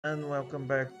And welcome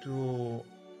back to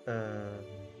uh,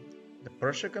 the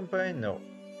Prussia campaign. No,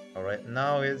 alright,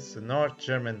 now it's the North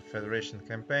German Federation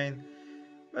campaign,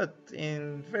 but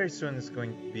in very soon it's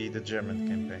going to be the German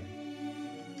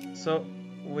campaign. So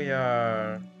we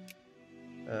are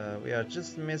we are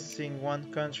just missing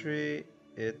one country.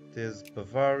 It is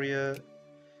Bavaria.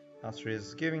 Austria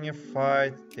is giving a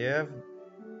fight.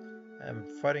 I'm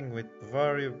fighting with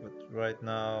Bavaria, but right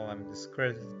now I'm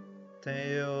discredited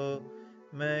Tail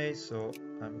May, so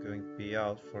I'm going to be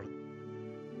out for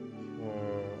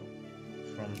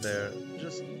from there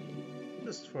just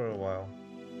for a while.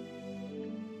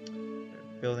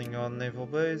 Building on naval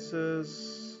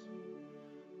bases,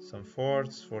 some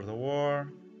forts for the war.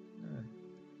 Uh,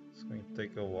 it's going to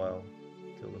take a while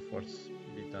till the forts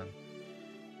be done,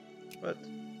 but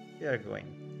we are going.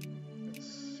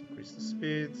 Let's increase the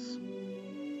speeds.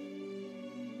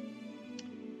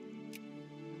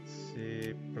 Let's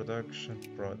see production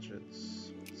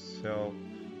projects. Sell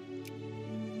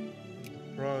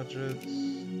the projects.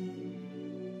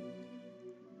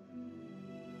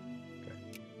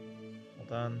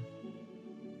 Done.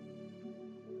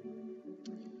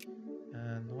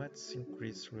 And let's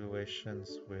increase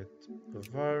relations with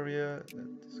Bavaria.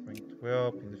 That is going to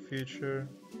help in the future.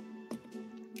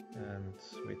 And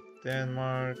with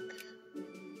Denmark,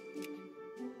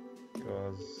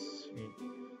 because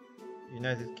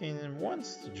United Kingdom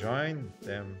wants to join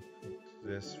them into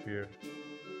this sphere.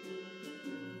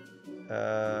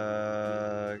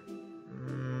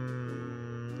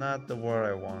 Not the war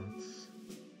I want.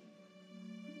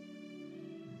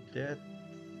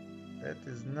 That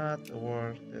is not a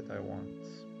war that I want.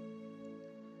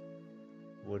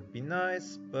 Would be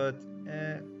nice, but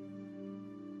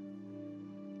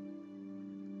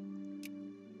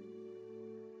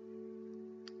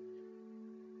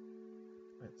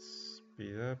let's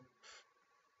speed up.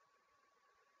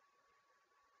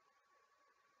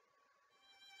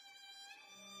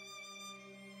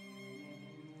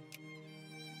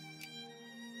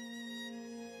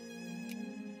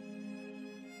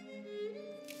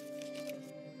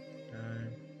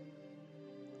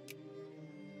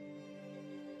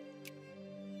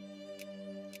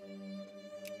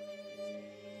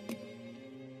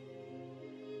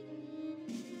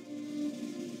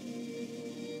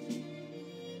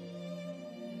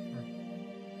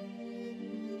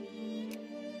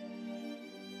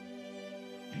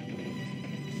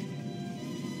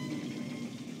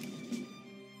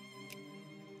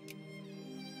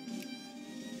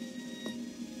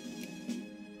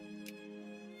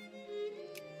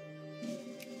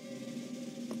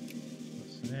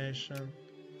 Destination.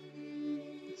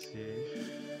 Let's see.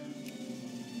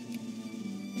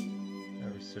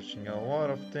 I'm researching a lot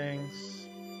of things.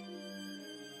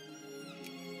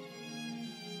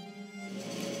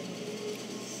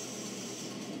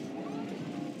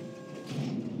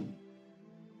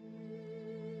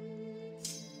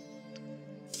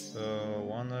 So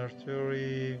one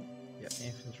artillery, yeah,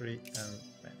 infantry and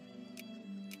men.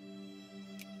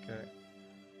 Okay.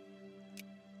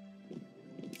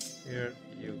 Here,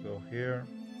 you go here.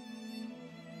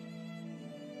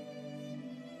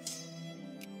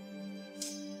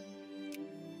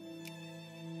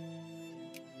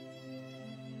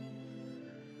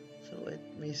 So let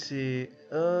me see.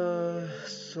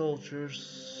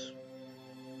 Soldiers.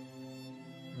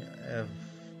 Yeah, I have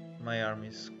my army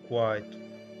is quite,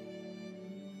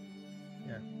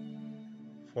 yeah,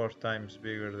 4 times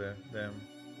bigger than them.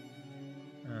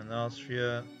 And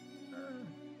Austria,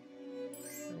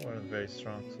 they weren't very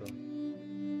strong, so.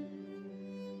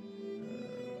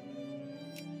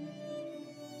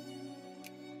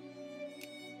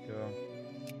 Go,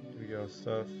 do your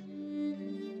stuff.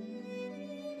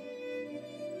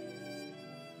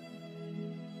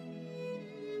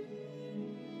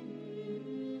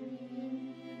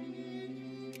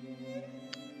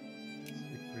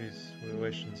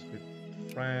 Relations with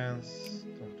France,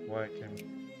 don't like him.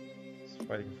 He's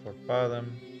fighting for Padam.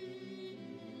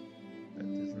 That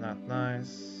is not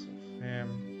nice of him.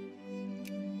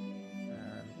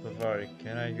 And Bavaria,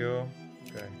 can I go?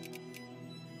 Okay.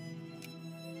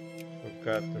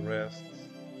 Forgot the rest.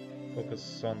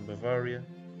 Focus on Bavaria.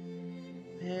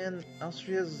 And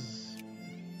Austria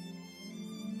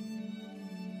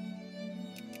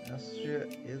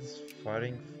is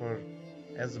fighting for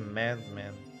as a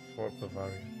madman for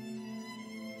Bavaria.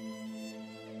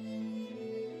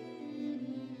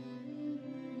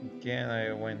 Again,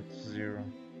 I went to 0.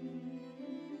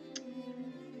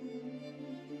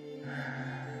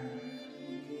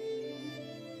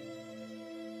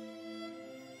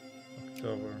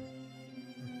 October.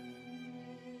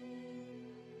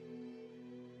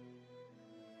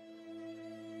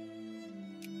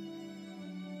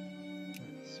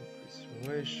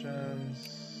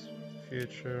 Relations,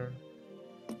 future.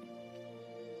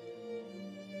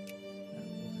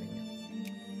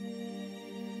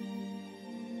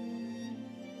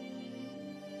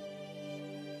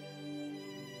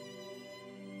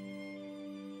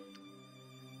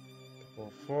 Couple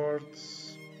of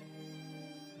forts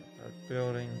that are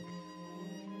building.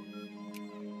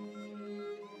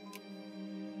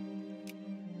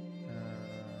 And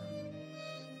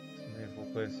naval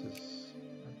bases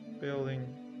are building,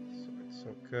 so it's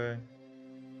okay.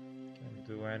 Can't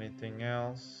do anything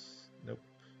else. Nope.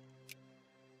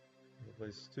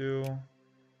 Base 2.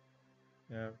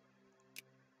 Yep.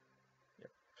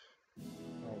 Yep.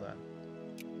 All done.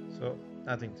 So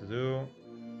nothing to do.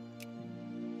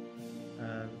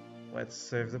 And let's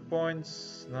save the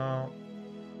points now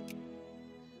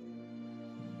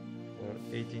for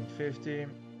 1850.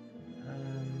 And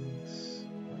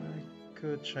I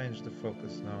could change the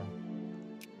focus now.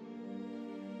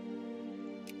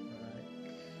 Like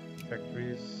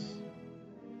factories.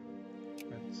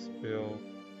 Let's build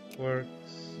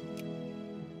works.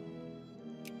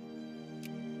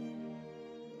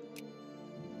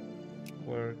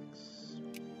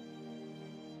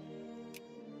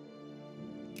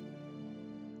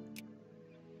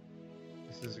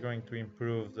 This is going to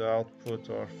improve the output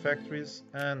of our factories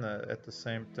and at the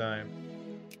same time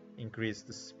increase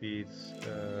the speeds,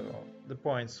 the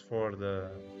points for the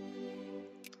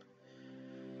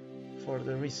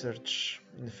research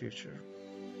in the future.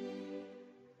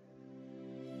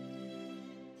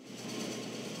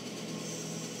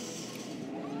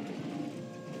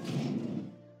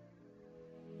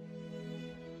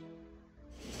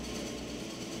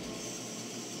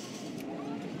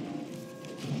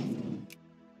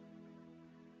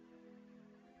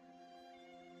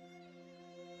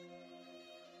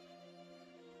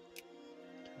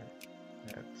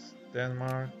 That's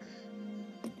Denmark.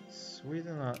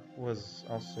 Sweden was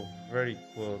also very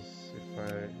close, if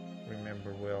I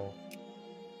remember well.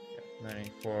 Yeah,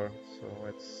 94. So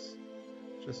let's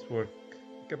just work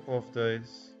a couple of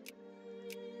days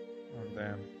on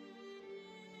them.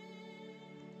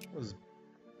 Was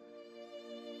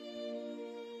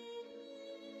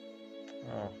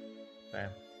oh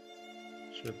damn!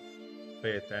 Should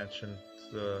pay attention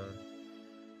to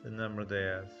the number they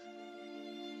have.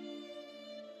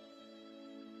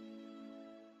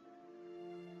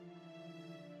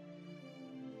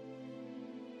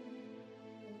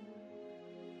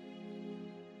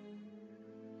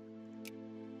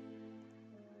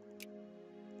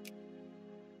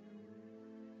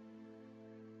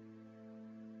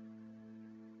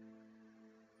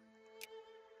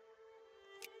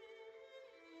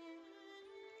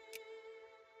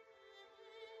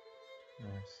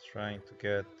 It's trying to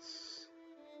get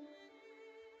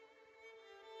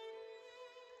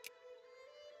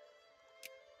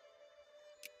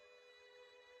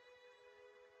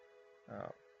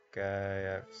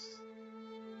okay.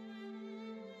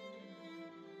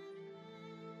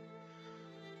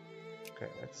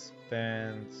 Okay, let's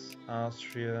spend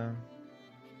Austria.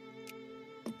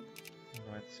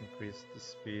 Let's increase the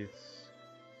speeds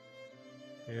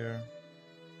here.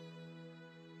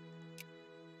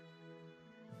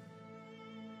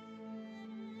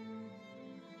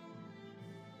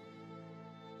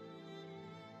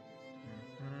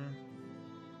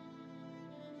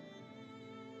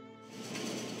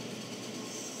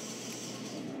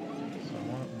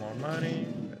 Money,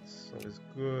 that's always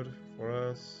good for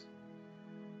us.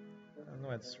 And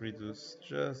let's reduce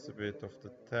just a bit of the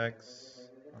tax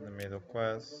on the middle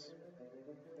class.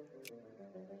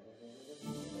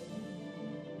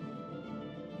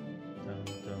 Dun,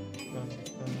 dun, dun,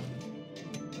 dun.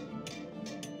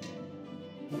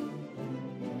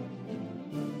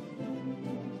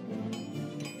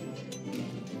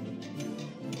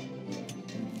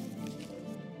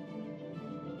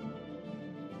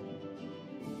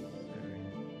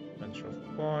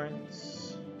 Of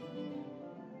points.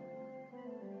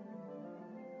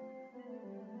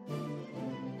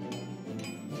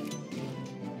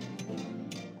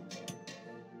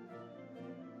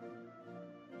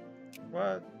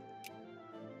 What?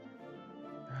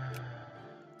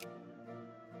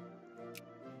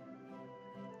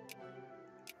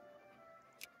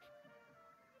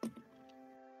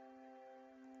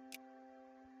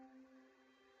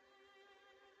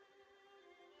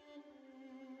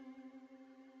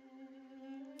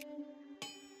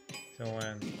 Till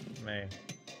when? May.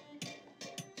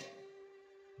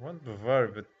 I want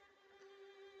Bavaria, but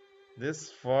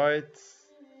this fight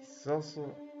is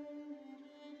also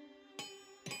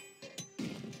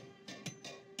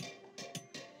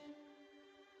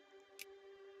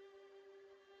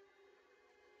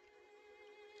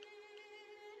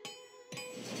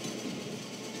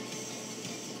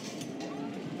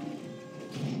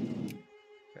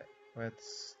Okay,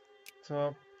 let's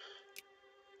stop.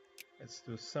 Let's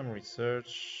do some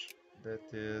research.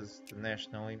 That is the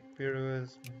national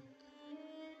imperialism.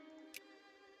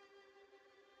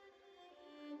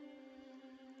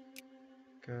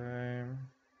 Okay.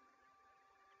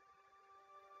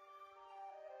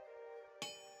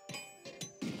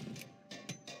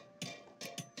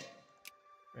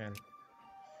 And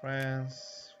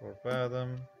France for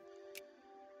Baden.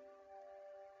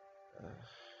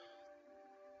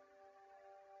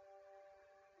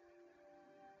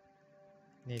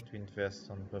 Need to invest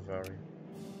on Bavaria.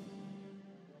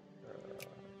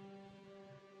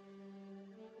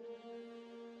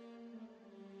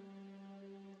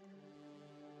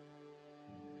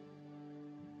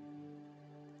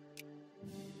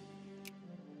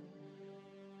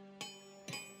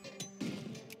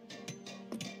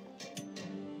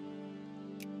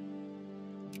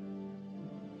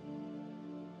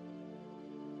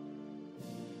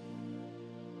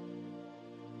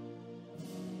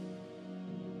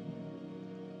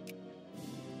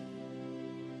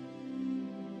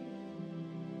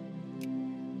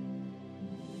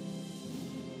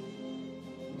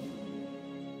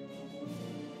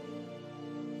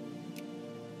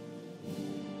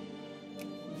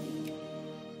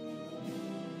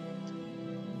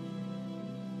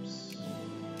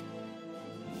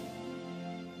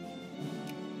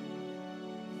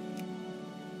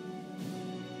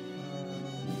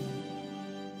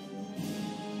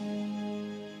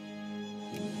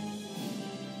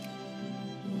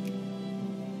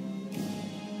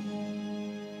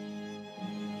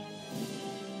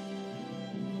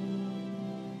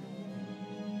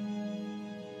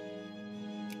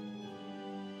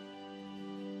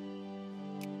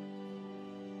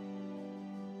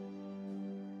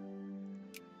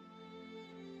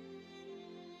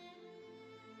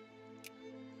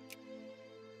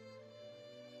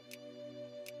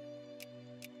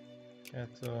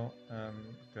 Cattle,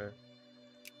 okay.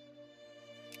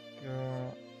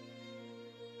 Go.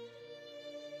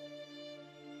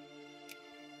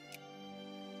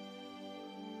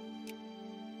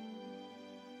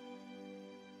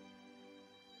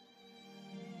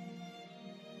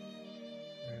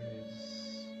 Where is...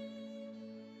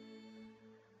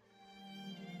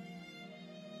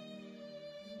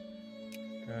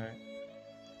 Okay.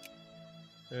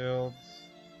 Build.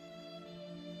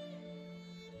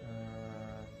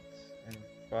 And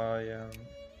Bayern.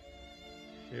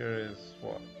 Here is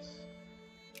what?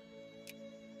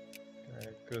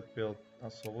 Okay, could build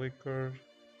also liquor.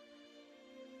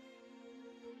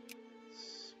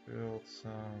 Let's build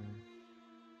some.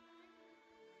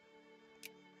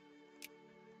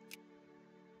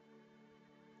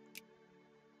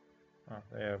 Oh,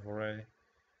 they have already.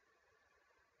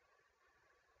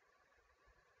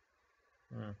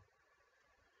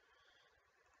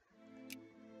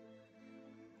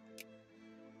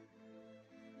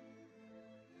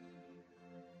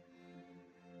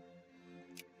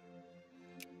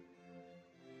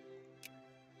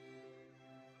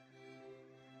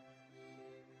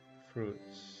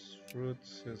 Fruits.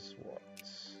 Fruits is what?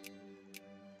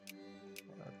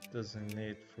 That doesn't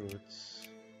need fruits.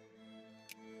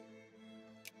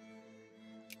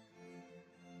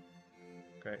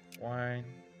 Okay, wine.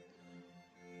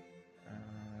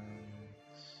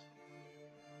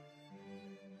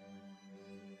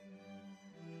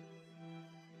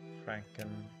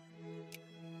 Franken.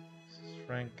 This is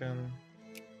Franken.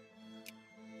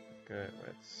 Okay,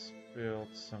 let's build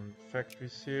some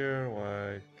factories here,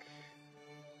 like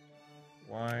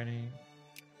wine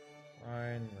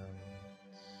and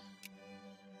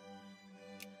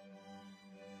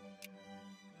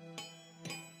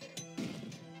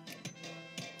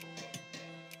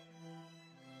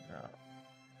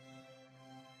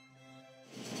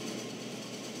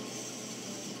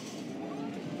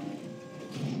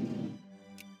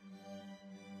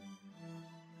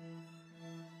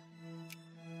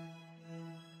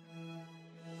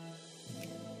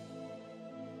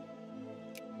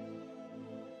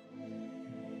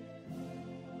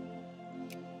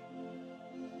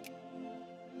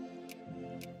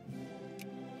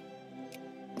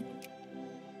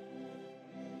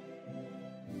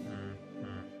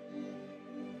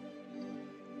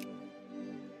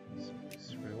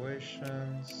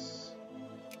relations,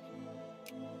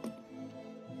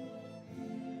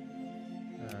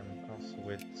 and also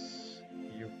with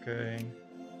UK,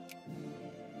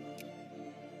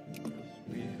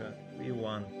 because we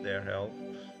want their help.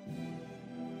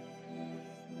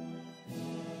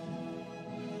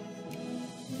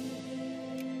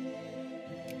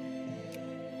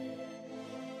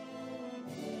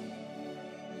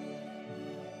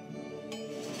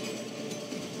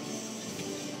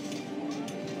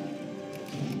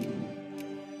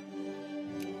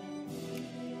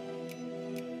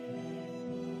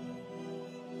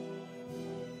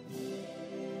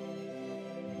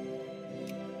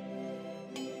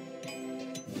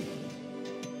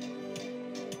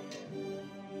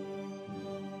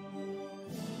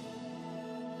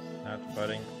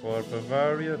 fighting for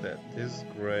Bavaria. That is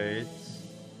great.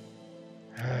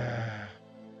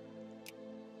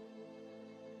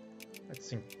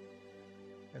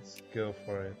 Let's go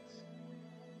for it.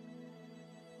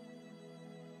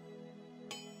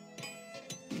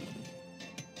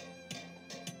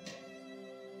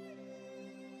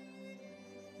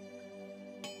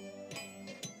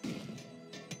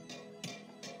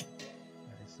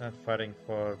 It's not fighting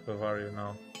for Bavaria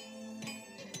now.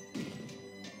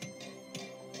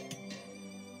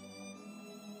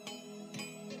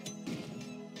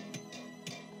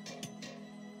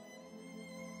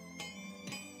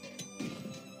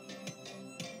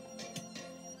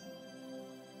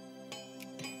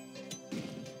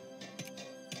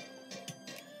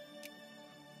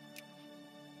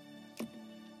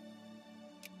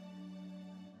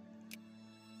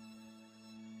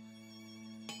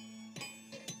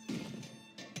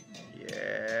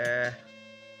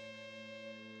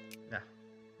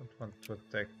 To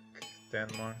attack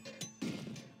Denmark.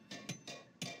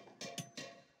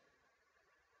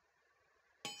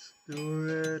 Let's do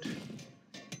it.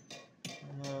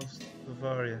 Almost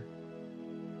Bavaria.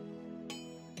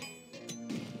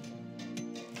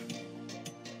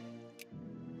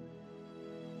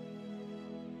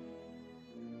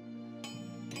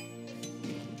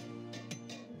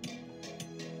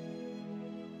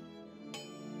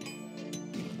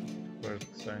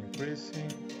 Works are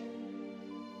increasing.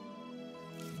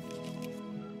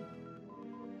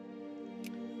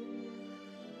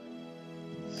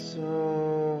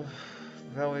 So,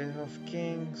 Valley of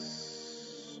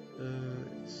Kings,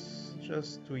 it's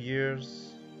just 2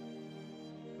 years,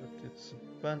 but it's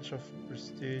a bunch of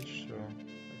prestige, so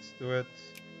let's do it.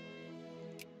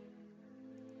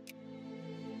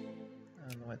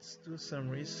 And let's do some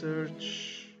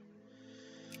research.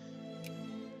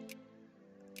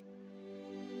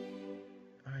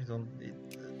 I don't need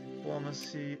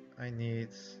diplomacy, I need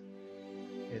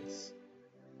its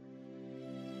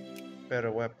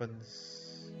better weapons.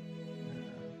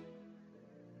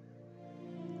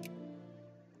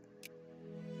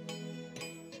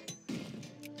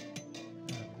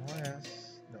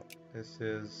 Yes, no, this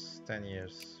is 10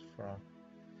 years from.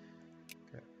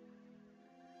 Okay.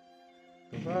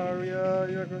 Bavaria,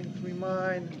 you're going to be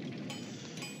mine.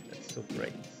 That's so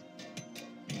great.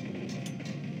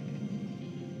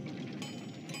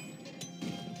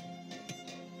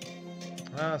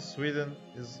 Sweden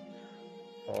is.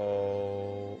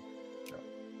 Oh, no.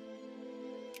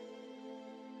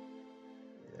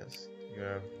 Yes, you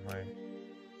have my.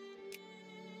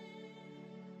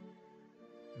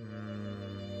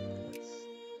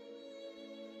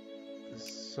 Let's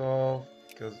dissolve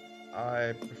because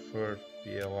I prefer to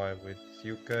be allied with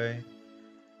UK,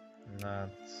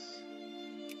 not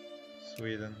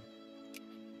Sweden.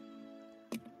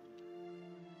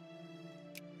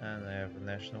 And I have a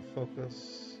national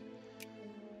focus.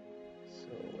 So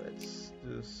let's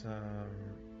do some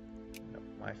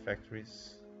my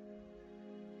factories.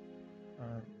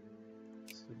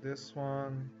 Let's do this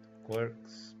one,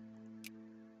 clerks.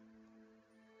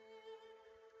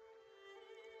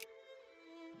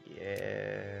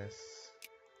 Yes.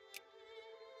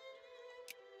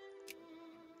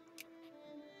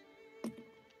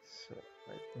 So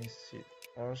let me see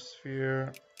our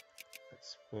sphere.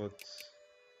 Let's put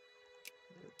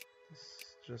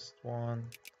this just one.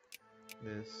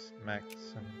 This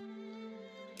maximum.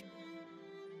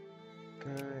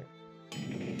 Okay.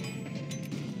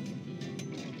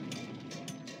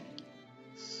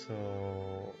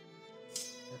 So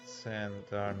let's send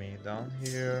the army down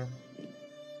here.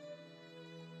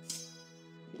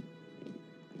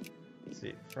 Let's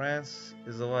see, France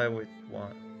is allied with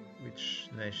which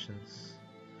nations?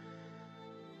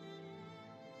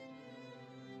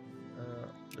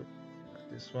 Nope,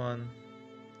 not this one.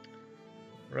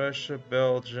 Russia,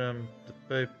 Belgium, the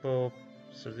Papal,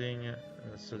 Sardinia,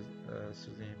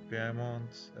 Sardinia,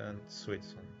 Piedmont, and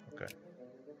Switzerland. Okay.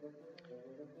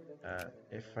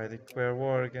 If I declare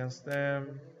war against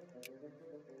them,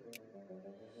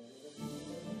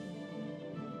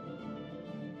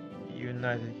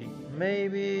 United Kingdom,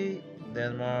 maybe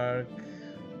Denmark.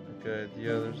 Okay, the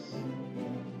others.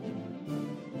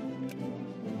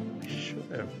 I should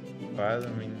have put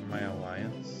them in my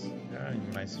alliance. They are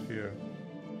in my sphere.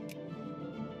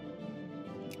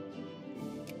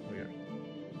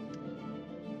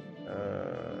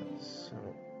 So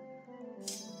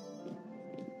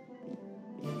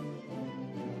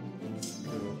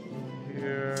go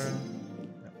here.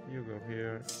 No, you go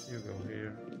here. You go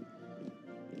here.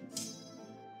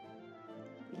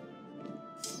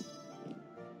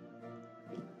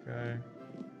 Okay.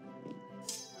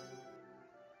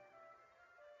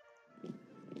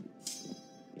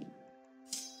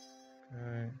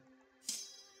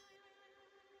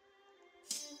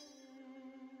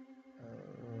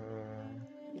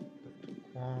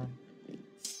 on.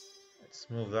 Let's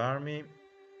move the army.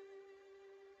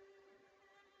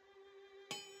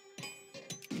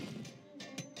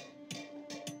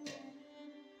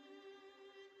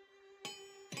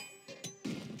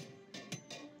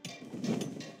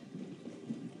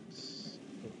 Let's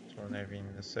put our navy in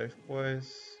a safe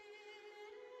place.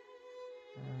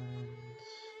 And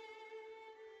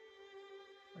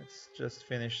let's just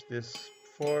finish this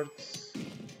forts.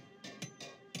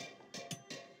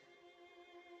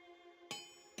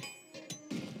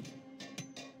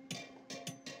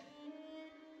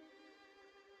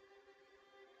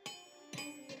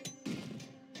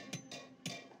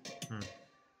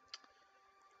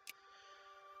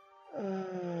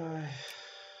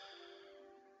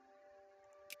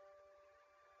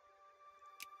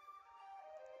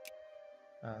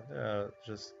 They're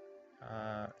just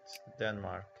it's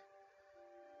Denmark.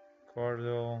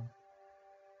 Cordial.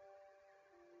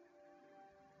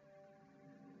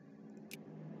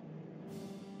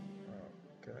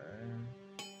 Okay.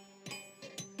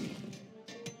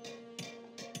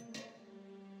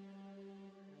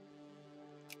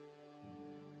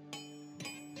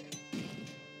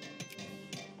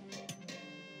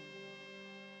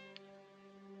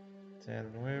 Ten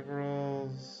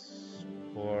liberals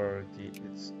for the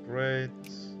it's great.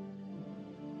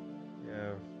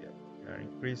 We are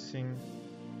increasing.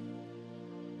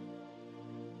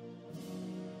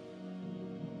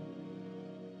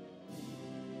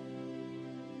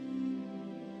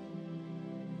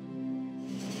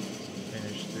 Let's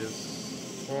finish this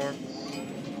fort.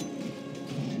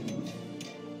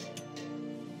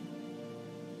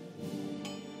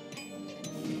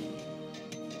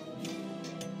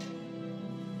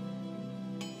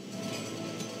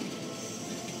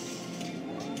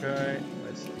 Okay,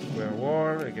 let's declare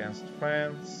war against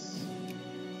France.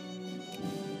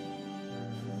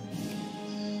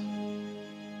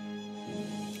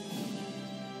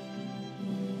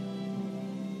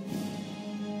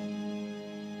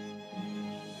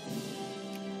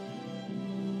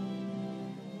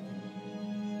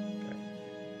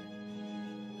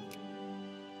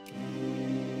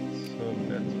 So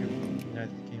that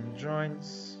United Kingdom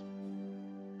joins.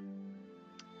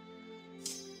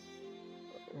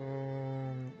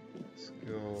 Let's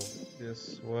go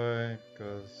this way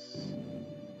because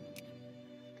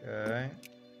okay,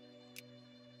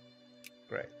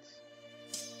 great.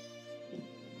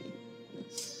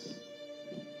 Let's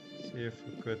see if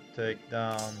we could take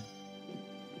down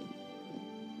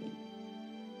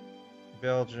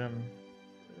Belgium.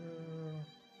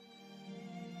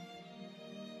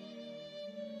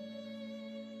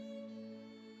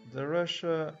 The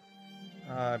Russia,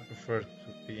 I prefer to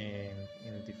be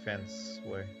in defense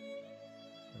way.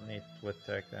 I need to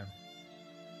attack them.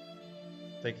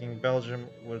 Taking Belgium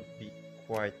would be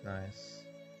quite nice.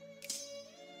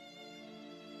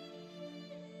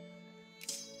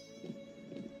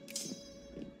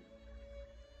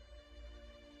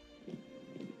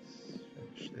 Let's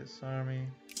finish this army.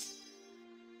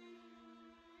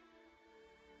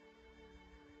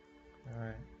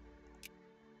 Alright.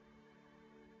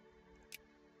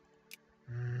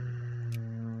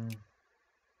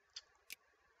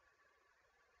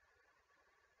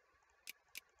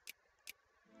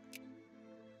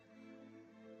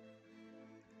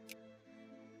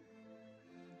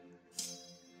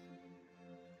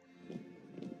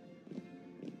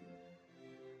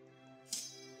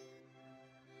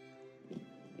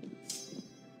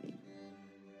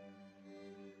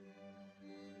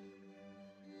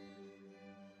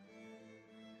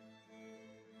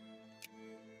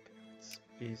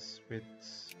 Peace with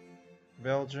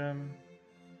Belgium.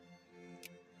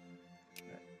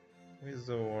 With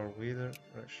the war with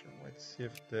Russia. Let's see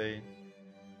if they.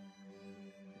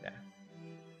 Yeah.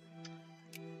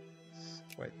 It's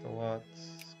quite a lot.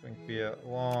 It's going to be a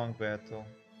long battle.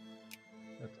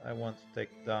 But I want to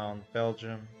take down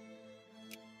Belgium.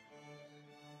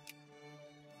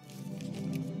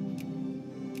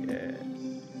 Yes.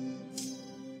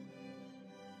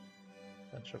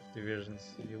 Bunch of divisions,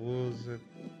 you lose it.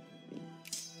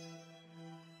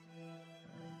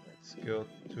 Let's go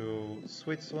to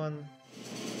Switzerland.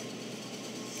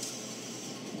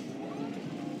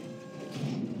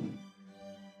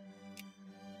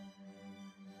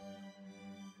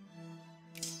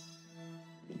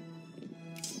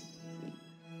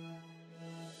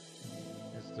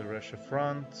 Here's the Russia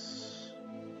front. So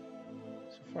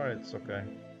far it's okay.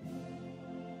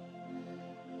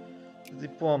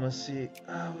 Diplomacy,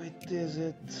 how it is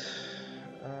it?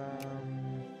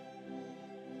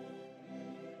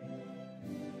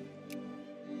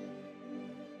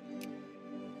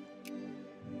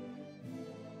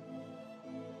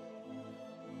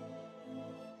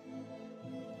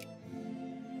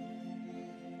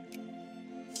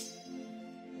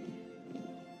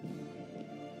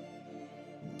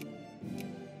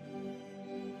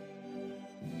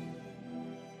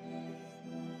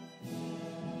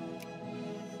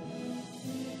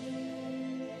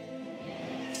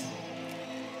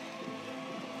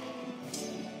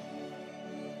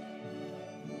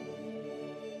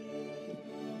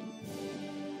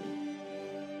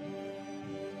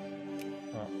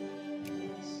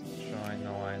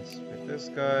 this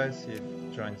guy, see if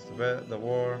he joins the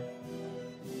war.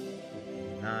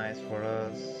 Nice for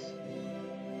us.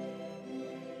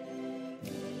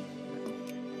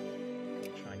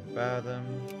 Try and bat him.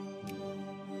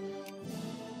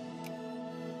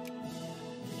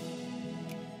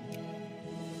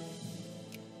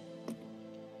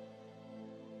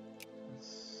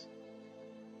 Let's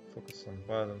focus on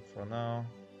bottom for now.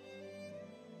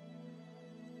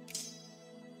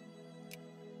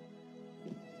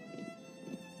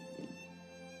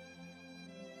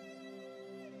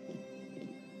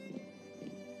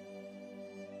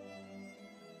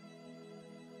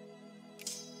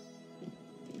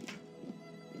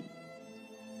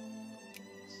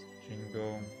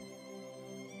 Jingo.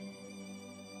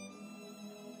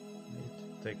 Need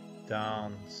to take down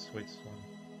Switzerland.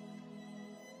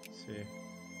 Let's see.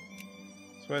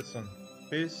 Switzerland,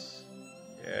 peace?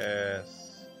 Yes.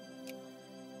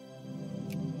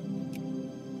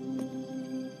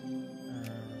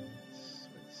 And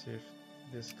let's see if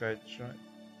this guy joins.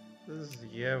 Does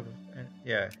he have?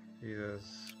 Yeah, he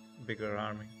has bigger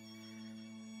army.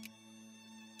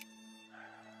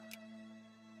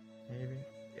 Maybe.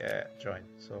 Yeah, join.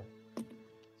 So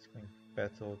it's going to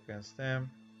battle against them.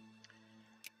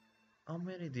 How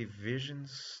many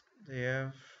divisions they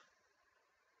have?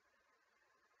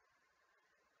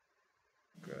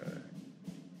 Okay.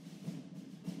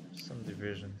 Some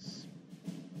divisions.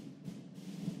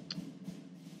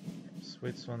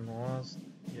 Switzerland lost.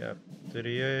 Yep,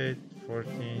 38,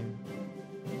 14.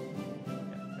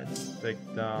 Yeah, let's take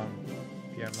down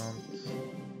Piedmont.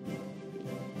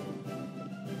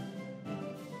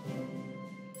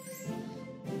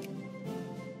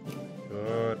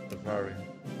 Good, Bavaria.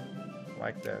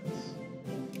 Like that.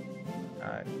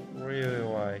 I really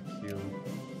like you.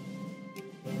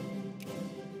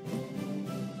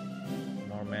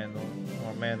 More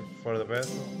men for the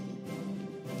battle.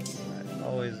 I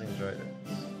always enjoy that.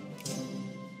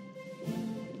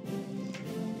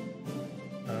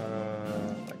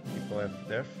 Like people have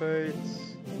their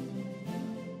fates.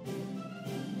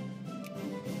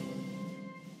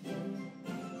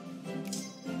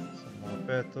 Some more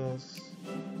battles.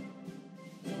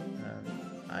 And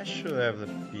I should have the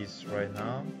peace right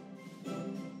now.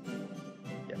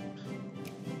 Yep.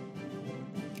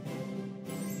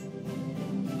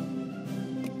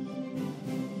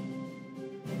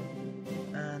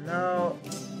 And now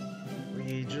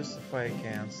we justify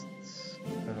against.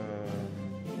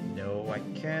 No, I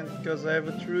can't because I have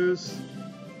a truce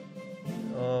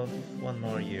of 1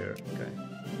 more year. Okay.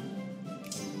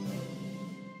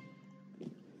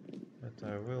 But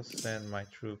I will send my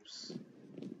troops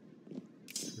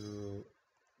to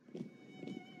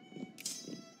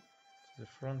the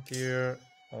frontier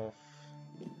of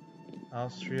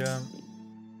Austria.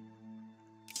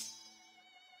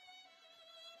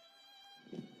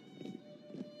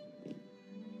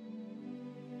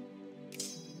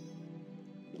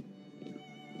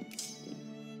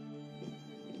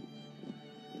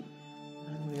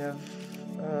 And we have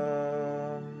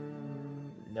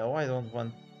no, I don't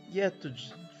want yet to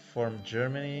form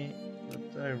Germany,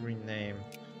 but I renamed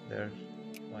their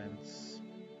lands.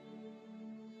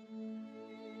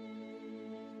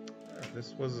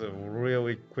 This was a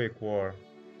really quick war.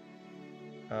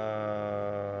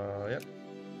 Yep.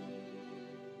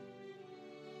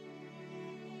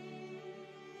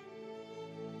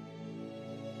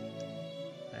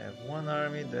 I have one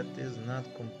army that is not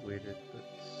completed, but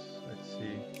let's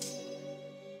see.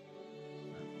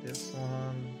 Not this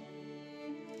one.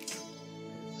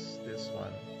 It's this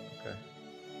one. Okay.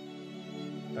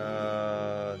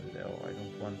 No, I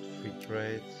don't want free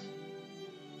trade.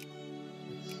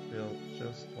 Let's build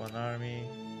just one army.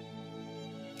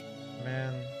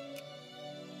 Man.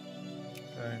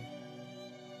 Okay.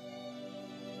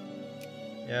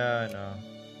 Yeah, I know.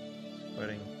 It's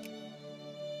fighting.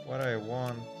 What I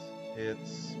want,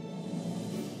 it's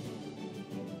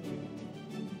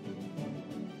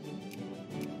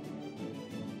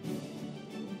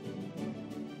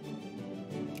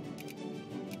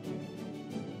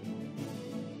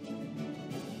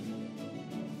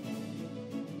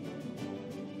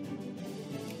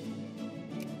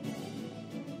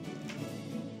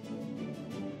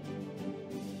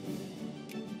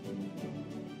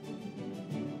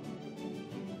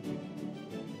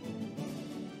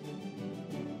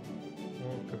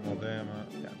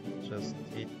yeah, just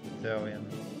Italian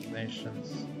nations.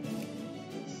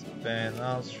 Spain,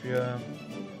 Austria.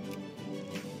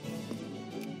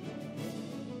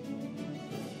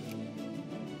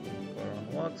 Or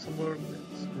Luxembourg,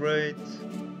 it's great.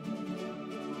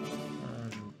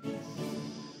 And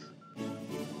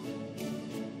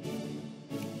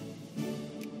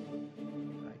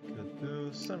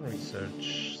some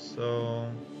research. So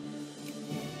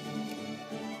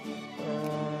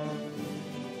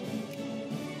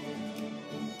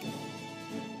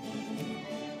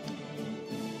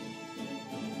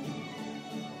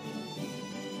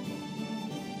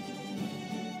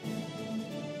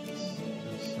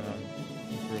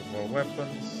for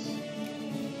weapons,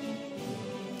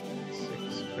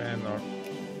 6 grand or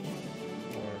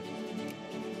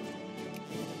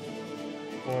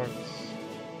ports.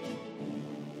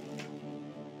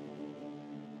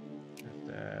 If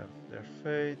they have their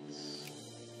fates,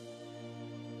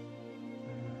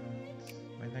 and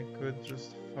when I could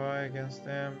justify against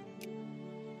them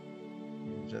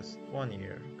in just 1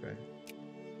 year, okay.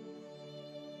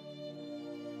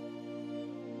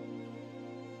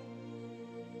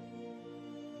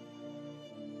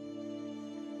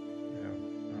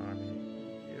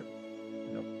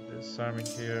 Army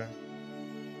here,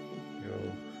 go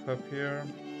up here,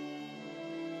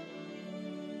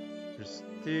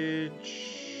 prestige,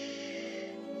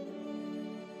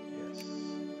 yes,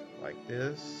 like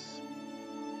this.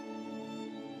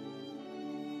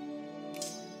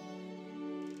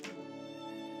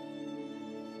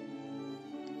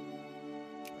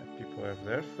 Let people have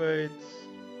their fate,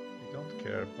 we don't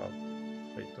care about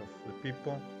the fate of the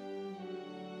people.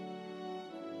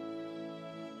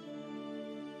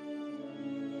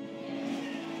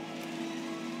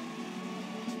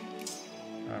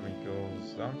 Army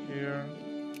goes down here,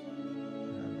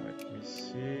 and let me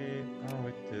see. Oh,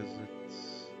 it is.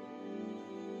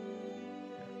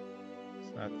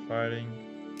 It's not fighting.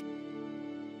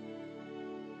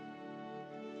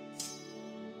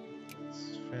 Let's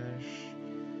finish.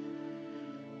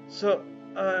 So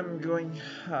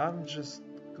I'm just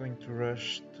going to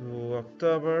rush to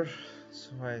October,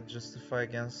 so I justify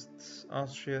against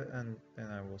Austria, and then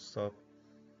I will stop.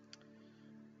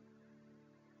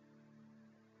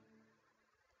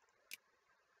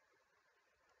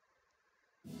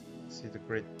 See the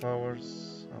great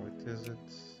powers. How it is it?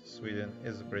 Sweden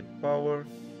is a great power.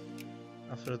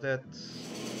 After that,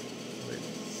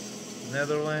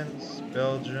 Netherlands,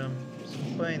 Belgium,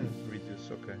 Spain reduce.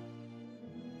 Okay,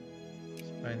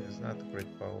 Spain is not a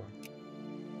great power.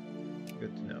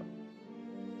 Good to know.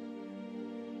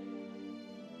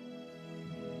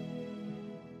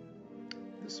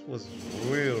 This was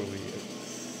really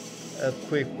a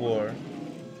quick war.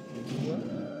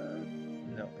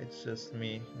 No, it's just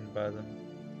me in Baden.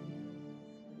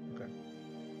 Okay.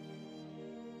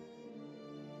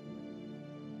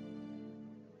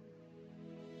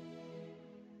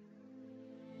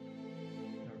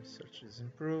 Our research is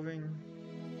improving.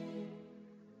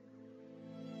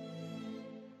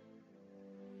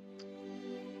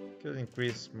 Could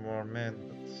increase more men,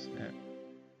 but yeah.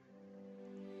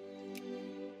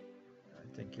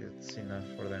 I think it's enough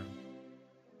for them.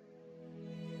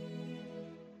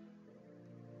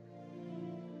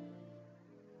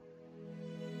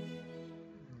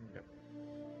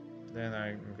 Then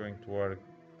I'm going to war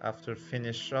after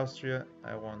finish Austria.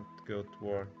 I won't go to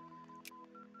war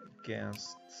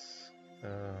against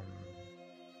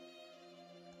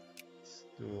let's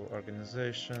do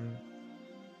organization,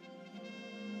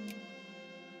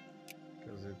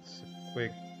 because it's a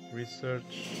quick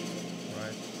research,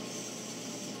 right?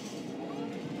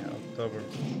 Yeah, October.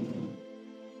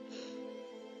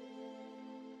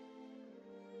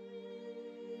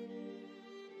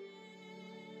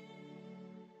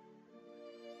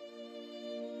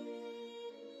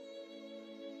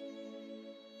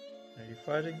 Are you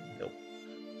fighting? Nope.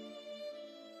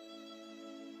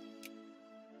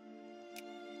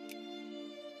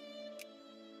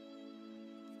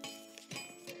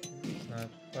 It's not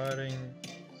fighting,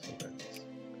 so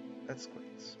that's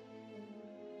great.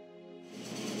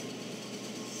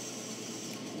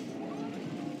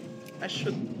 I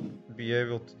should be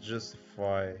able to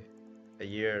justify a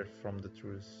year from the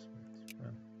truce.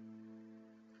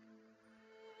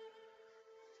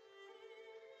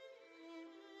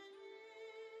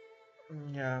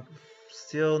 Yeah,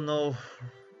 still no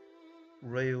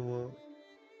railway.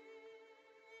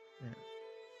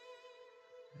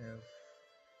 Yeah,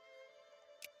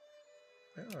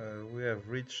 we have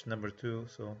reached number 2,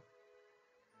 so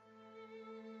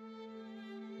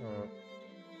our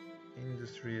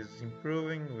industry is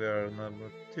improving. We are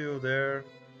number 2 there.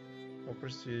 Our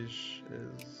prestige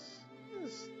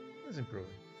is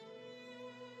improving.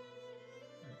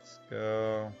 Let's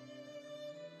go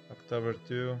October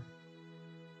 2.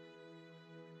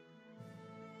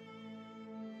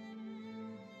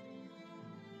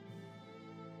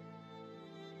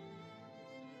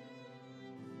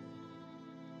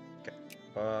 Okay,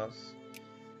 pass.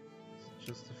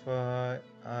 justify.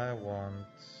 I want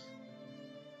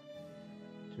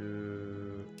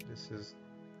to. This is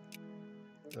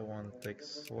the one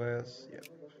takes less. Yep.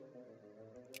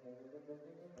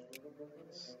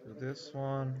 Let's do this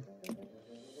one.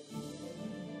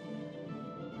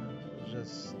 And we'll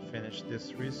just finish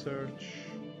this research.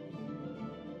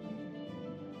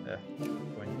 Yeah,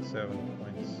 27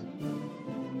 points.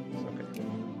 It's okay.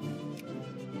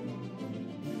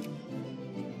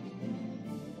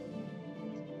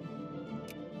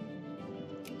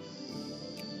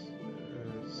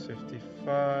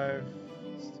 55,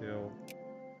 still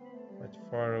quite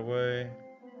far away.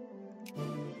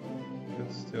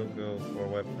 Could still go for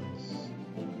weapons.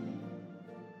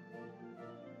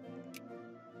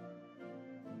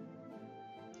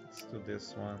 Let's do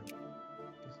this one,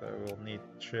 because I will need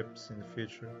trips in the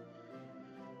future.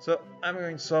 So I'm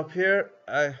going to stop here.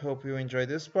 I hope you enjoyed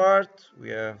this part. We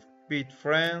have beat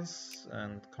France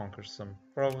and conquered some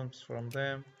provinces from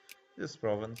them. This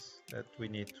province that we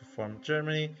need to form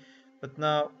Germany. But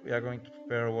now we are going to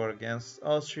prepare a war against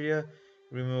Austria,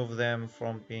 remove them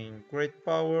from being great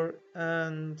power,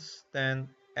 and then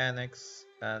annex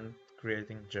and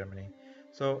creating Germany.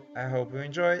 So I hope you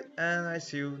enjoyed, and I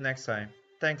see you next time.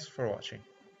 Thanks for watching.